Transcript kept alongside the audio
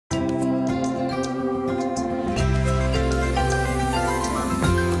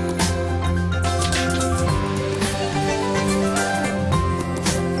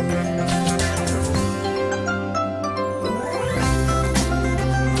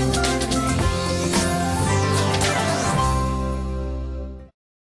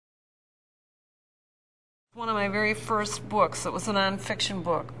very first books. It was a nonfiction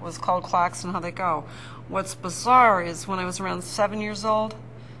book. It was called Clocks and How They Go. What's bizarre is when I was around 7 years old,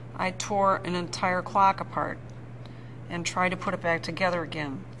 I tore an entire clock apart and tried to put it back together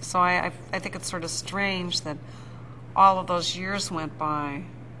again. So I think it's sort of strange that all of those years went by,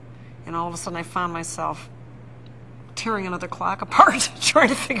 and all of a sudden I found myself tearing another clock apart, trying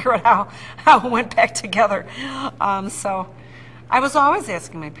to figure out how it went back together. So I was always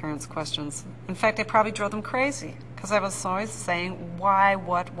asking my parents questions. In fact, I probably drove them crazy because I was always saying why,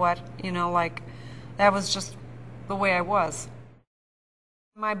 what, you know, like that was just the way I was.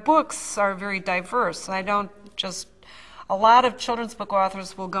 My books are very diverse. I don't just, a lot of children's book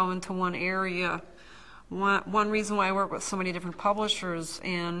authors will go into one area. One reason why I work with so many different publishers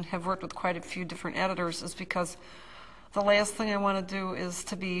and have worked with quite a few different editors is because the last thing I want to do is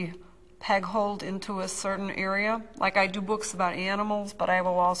to be peg-holed into a certain area. Like I do books about animals, but I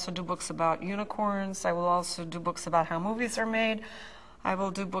will also do books about unicorns. I will also do books about how movies are made. I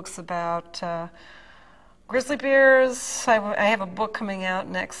will do books about grizzly bears. I have a book coming out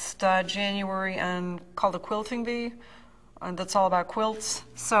next January called The Quilting Bee, and that's all about quilts.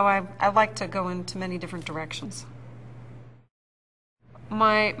 So I like to go into many different directions.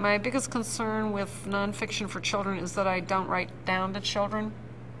 My biggest concern with nonfiction for children is that I don't write down to children.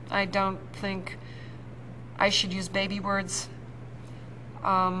 I don't think I should use baby words.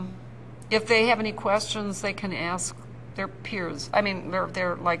 If they have any questions, they can ask their peers. I mean,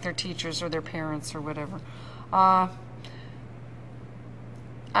 they're like their teachers or their parents or whatever. I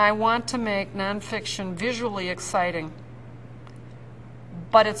want to make nonfiction visually exciting,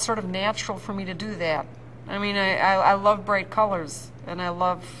 but it's sort of natural for me to do that. I mean, I love bright colors, and I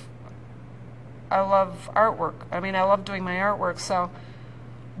love artwork. I mean, I love doing my artwork. So,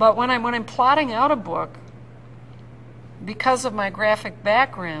 but when I'm plotting out a book, because of my graphic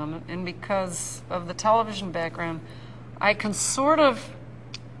background and because of the television background, I can sort of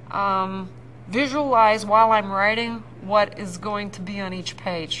visualize while I'm writing what is going to be on each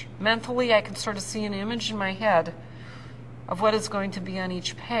page. Mentally, I can sort of see an image in my head of what is going to be on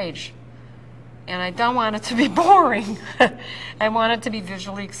each page. And I don't want it to be boring. I want it to be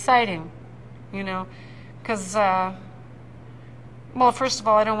visually exciting, you know, because, well, first of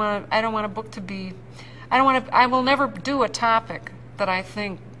all, I don't want a book to be, I will never do a topic that I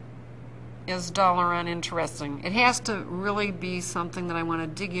think is dull or uninteresting. It has to really be something that I want to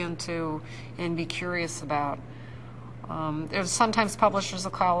dig into and be curious about. There's sometimes publishers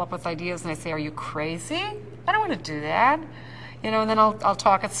will call up with ideas and I say, are you crazy? I don't want to do that. You know, and then I'll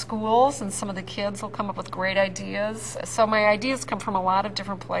talk at schools, and some of the kids will come up with great ideas. So my ideas come from a lot of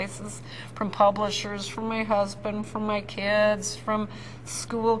different places, from publishers, from my husband, from my kids, from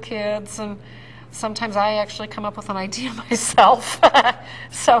school kids, and sometimes I actually come up with an idea myself.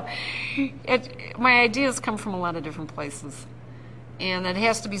 So my ideas come from a lot of different places. And it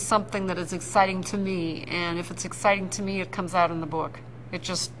has to be something that is exciting to me, and if it's exciting to me, it comes out in the book. It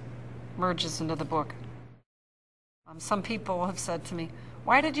just merges into the book. Some people have said to me,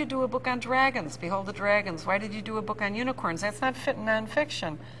 why did you do a book on dragons? Behold the Dragons. Why did you do a book on unicorns? That's not fit in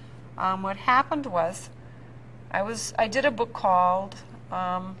nonfiction. What happened was, I did a book called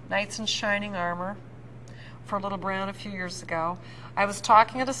Knights in Shining Armor for Little Brown a few years ago. I was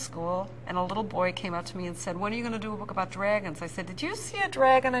talking at a school, and a little boy came up to me and said, when are you going to do a book about dragons? I said, did you see a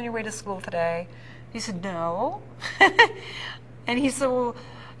dragon on your way to school today? He said, no. And he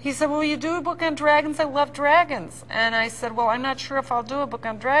said, will you do a book on dragons? I love dragons. And I said, well, I'm not sure if I'll do a book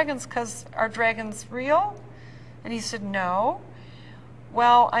on dragons because are dragons real? And he said, no.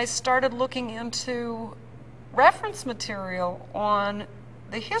 Well, I started looking into reference material on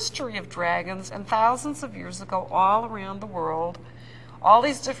the history of dragons, and thousands of years ago, all around the world, all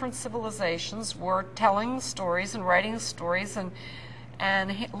these different civilizations were telling stories and writing stories,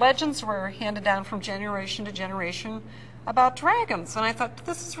 and legends were handed down from generation to generation about dragons. And I thought,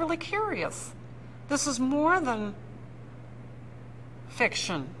 this is really curious. This is more than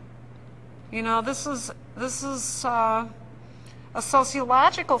fiction. You know, this is a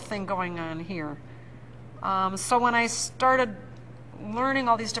sociological thing going on here. So when I started learning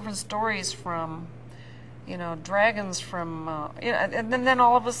all these different stories from, you know, dragons from, and then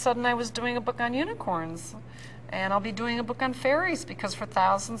all of a sudden I was doing a book on unicorns, and I'll be doing a book on fairies, because for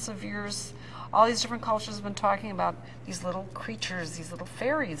thousands of years all these different cultures have been talking about these little creatures, these little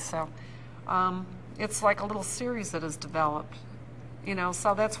fairies. So it's like a little series that has developed, you know.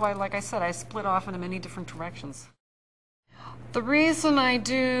 So that's why, like I said, I split off into many different directions. The reason I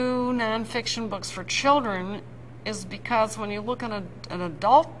do nonfiction books for children is because when you look at an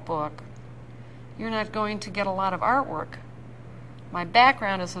adult book, you're not going to get a lot of artwork. My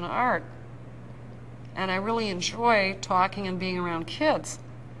background is in art, And I really enjoy talking and being around kids.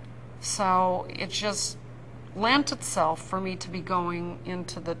 So it just lent itself for me to be going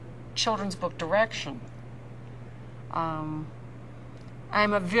into the children's book direction. I'm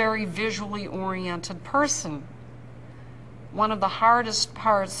a very visually oriented person. One of the hardest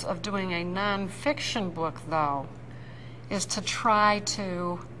parts of doing a nonfiction book, though, is to try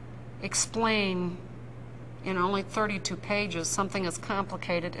to explain in only 32 pages something as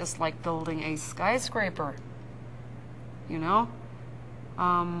complicated as like building a skyscraper, you know?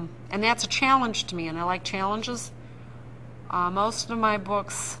 And that's a challenge to me, and I like challenges. Most of my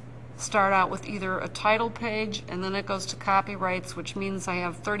books start out with either a title page and then it goes to copyrights, which means I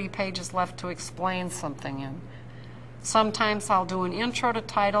have 30 pages left to explain something in. Sometimes I'll do an intro to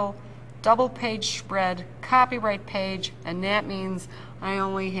title, double page spread, copyright page, and that means I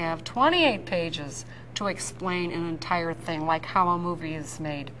only have 28 pages to explain an entire thing, like how a movie is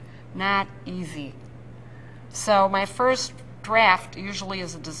made. Not easy. So my first draft usually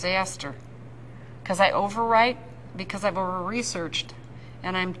is a disaster because I overwrite, because I've over-researched,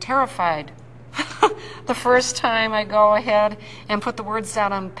 and I'm terrified. The first time I go ahead and put the words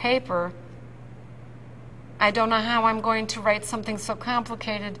down on paper, I don't know how I'm going to write something so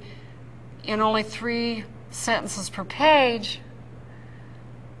complicated in only 3 sentences per page.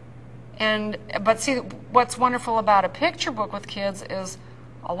 But see, what's wonderful about a picture book with kids is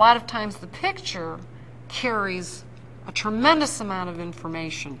a lot of times the picture carries a tremendous amount of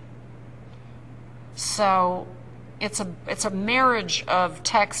information. So it's a marriage of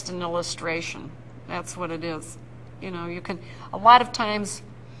text and illustration. That's what it is. You know, you can, a lot of times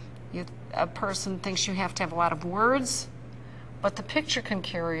a person thinks you have to have a lot of words, but the picture can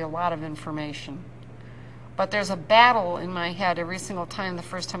carry a lot of information. But there's a battle in my head every single time, the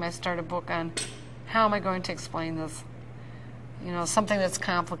first time I start a book, on how am I going to explain this? You know, something that's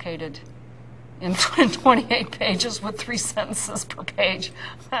complicated in 28 pages with 3 sentences per page.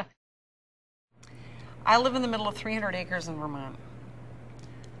 I live in the middle of 300 acres in Vermont.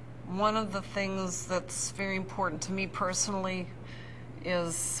 One of the things that's very important to me personally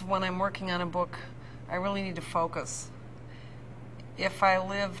is when I'm working on a book, I really need to focus. If I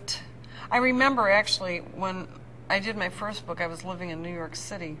lived, I remember actually when I did my first book, I was living in New York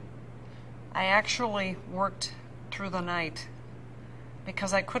City. I actually worked through the night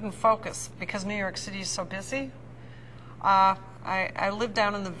because I couldn't focus because New York City is so busy. I lived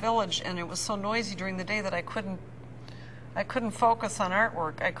down in the village and it was so noisy during the day that I couldn't focus on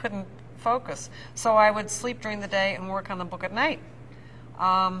artwork. I couldn't focus. So I would sleep during the day and work on the book at night.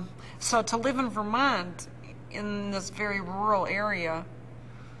 So to live in Vermont in this very rural area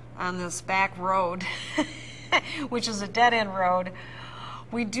on this back road, which is a dead-end road,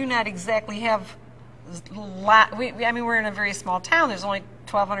 we do not exactly have I mean, we're in a very small town. There's only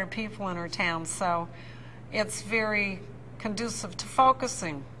 1,200 people in our town, so it's very conducive to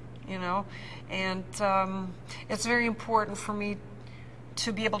focusing, you know. And it's very important for me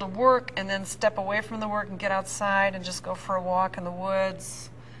to be able to work and then step away from the work and get outside and just go for a walk in the woods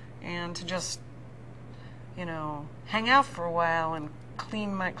and to just, you know, hang out for a while and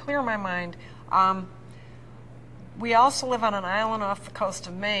clear my mind. We also live on an island off the coast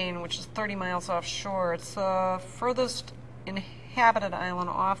of Maine, which is 30 miles offshore. It's the furthest inhabited island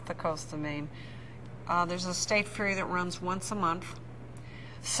off the coast of Maine. There's a state ferry that runs once a month.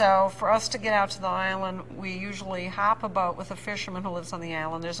 So for us to get out to the island, we usually hop a boat with a fisherman who lives on the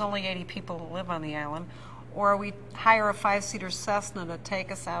island. There's only 80 people who live on the island. Or we hire a 5-seater Cessna to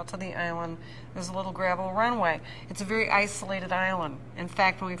take us out to the island. There's a little gravel runway. It's a very isolated island. In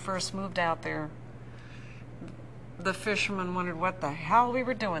fact, when we first moved out there, the fishermen wondered what the hell we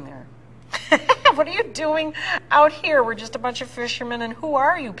were doing there. What are you doing out here? We're just a bunch of fishermen, and who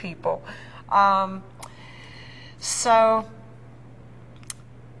are you people? So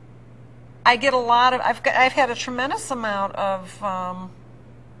I get a lot of, I've had a tremendous amount of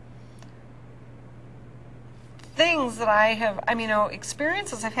things that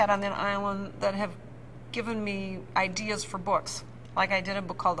experiences I've had on that island that have given me ideas for books. Like I did a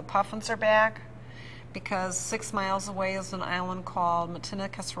book called The Puffins Are Back, because 6 miles away is an island called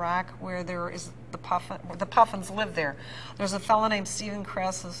Matinicus Rock where there is the Puffins live there. There's a fellow named Stephen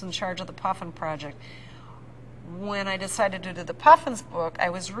Kress who's in charge of the Puffin Project. When I decided to do the Puffins book, I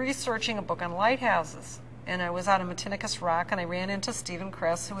was researching a book on lighthouses. And I was out of Matinicus Rock and I ran into Stephen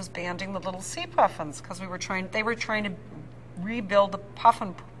Kress, who was banding the little sea puffins because they were trying to rebuild the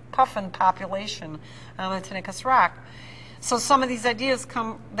puffin population on Matinicus Rock. So some of these ideas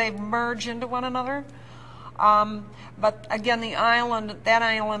they merge into one another. But again, that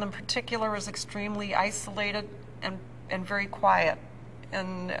island in particular is extremely isolated and very quiet.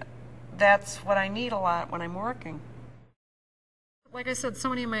 And that's what I need a lot when I'm working. Like I said, so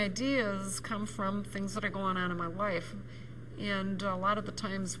many of my ideas come from things that are going on in my life. And a lot of the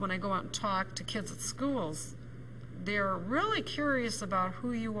times when I go out and talk to kids at schools, they're really curious about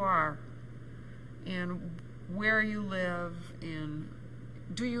who you are and where you live, and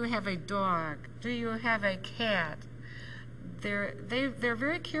do you have a dog? Do you have a cat? They're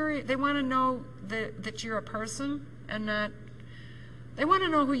very curious. They want to know that you're a person, and not, they want to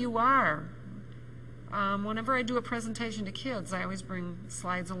know who you are. Whenever I do a presentation to kids, I always bring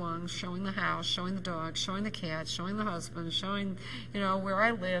slides along showing the house, showing the dog, showing the cat, showing the husband, showing, where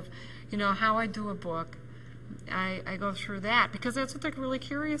I live, how I do a book. I go through that because that's what they're really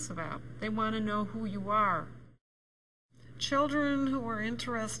curious about. They want to know who you are. Children who are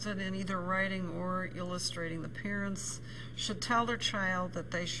interested in either writing or illustrating, the parents should tell their child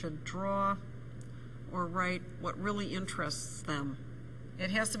that they should draw or write what really interests them. It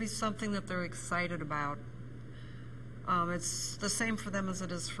has to be something that they're excited about. It's the same for them as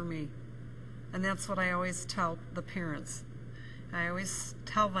it is for me. And that's what I always tell the parents. I always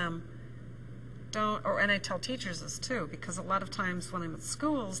tell them, and I tell teachers this too, because a lot of times when I'm at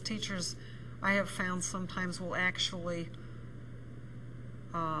schools, teachers, I have found sometimes will actually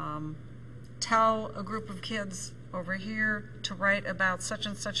tell a group of kids over here to write about such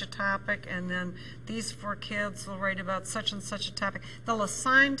and such a topic, and then these 4 kids will write about such and such a topic. They'll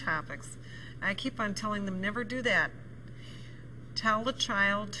assign topics. I keep on telling them, never do that. Tell the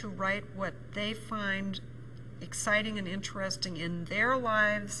child to write what they find exciting and interesting in their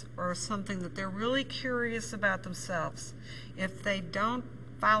lives, or something that they're really curious about themselves. If they don't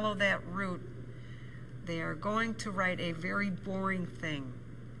follow that route, they are going to write a very boring thing.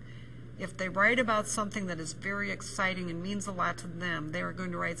 If they write about something that is very exciting and means a lot to them, they are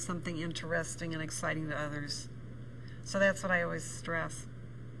going to write something interesting and exciting to others. So that's what I always stress.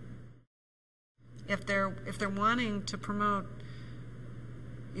 If they're wanting to promote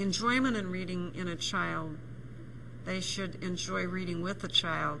enjoyment in reading in a child, they should enjoy reading with the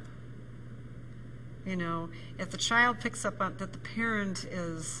child. If the child picks up on that the parent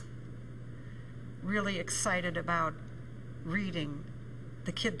is really excited about reading,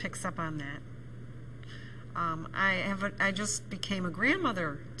 the kid picks up on that. I just became a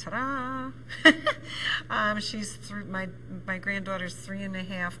grandmother. Ta-da! My granddaughter's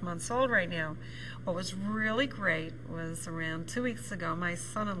 3.5 months old right now. What was really great was around 2 weeks ago, my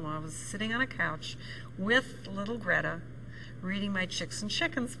son-in-law was sitting on a couch with little Greta reading my Chicks and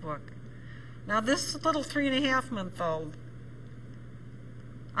Chickens book. Now this little 3.5-month-old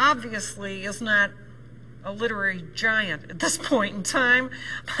obviously is not a literary giant at this point in time,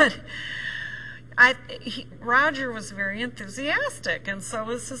 but Roger was very enthusiastic, and so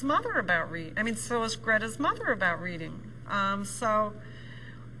was his mother about reading. So was Greta's mother about reading. So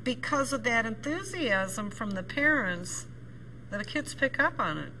because of that enthusiasm from the parents, the kids pick up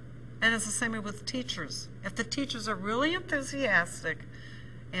on it. And it's the same way with teachers. If the teachers are really enthusiastic,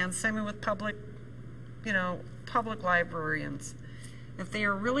 and same way with public librarians, if they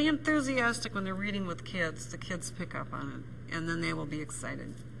are really enthusiastic when they're reading with kids, the kids pick up on it, and then they will be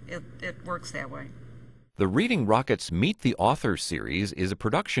excited. It works that way. The Reading Rockets Meet the Author series is a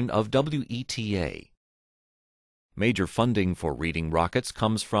production of WETA. Major funding for Reading Rockets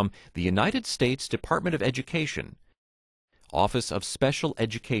comes from the United States Department of Education, Office of Special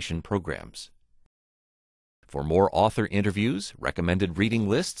Education Programs. For more author interviews, recommended reading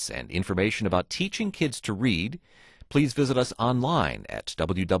lists, and information about teaching kids to read, please visit us online at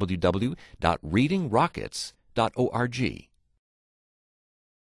www.readingrockets.org.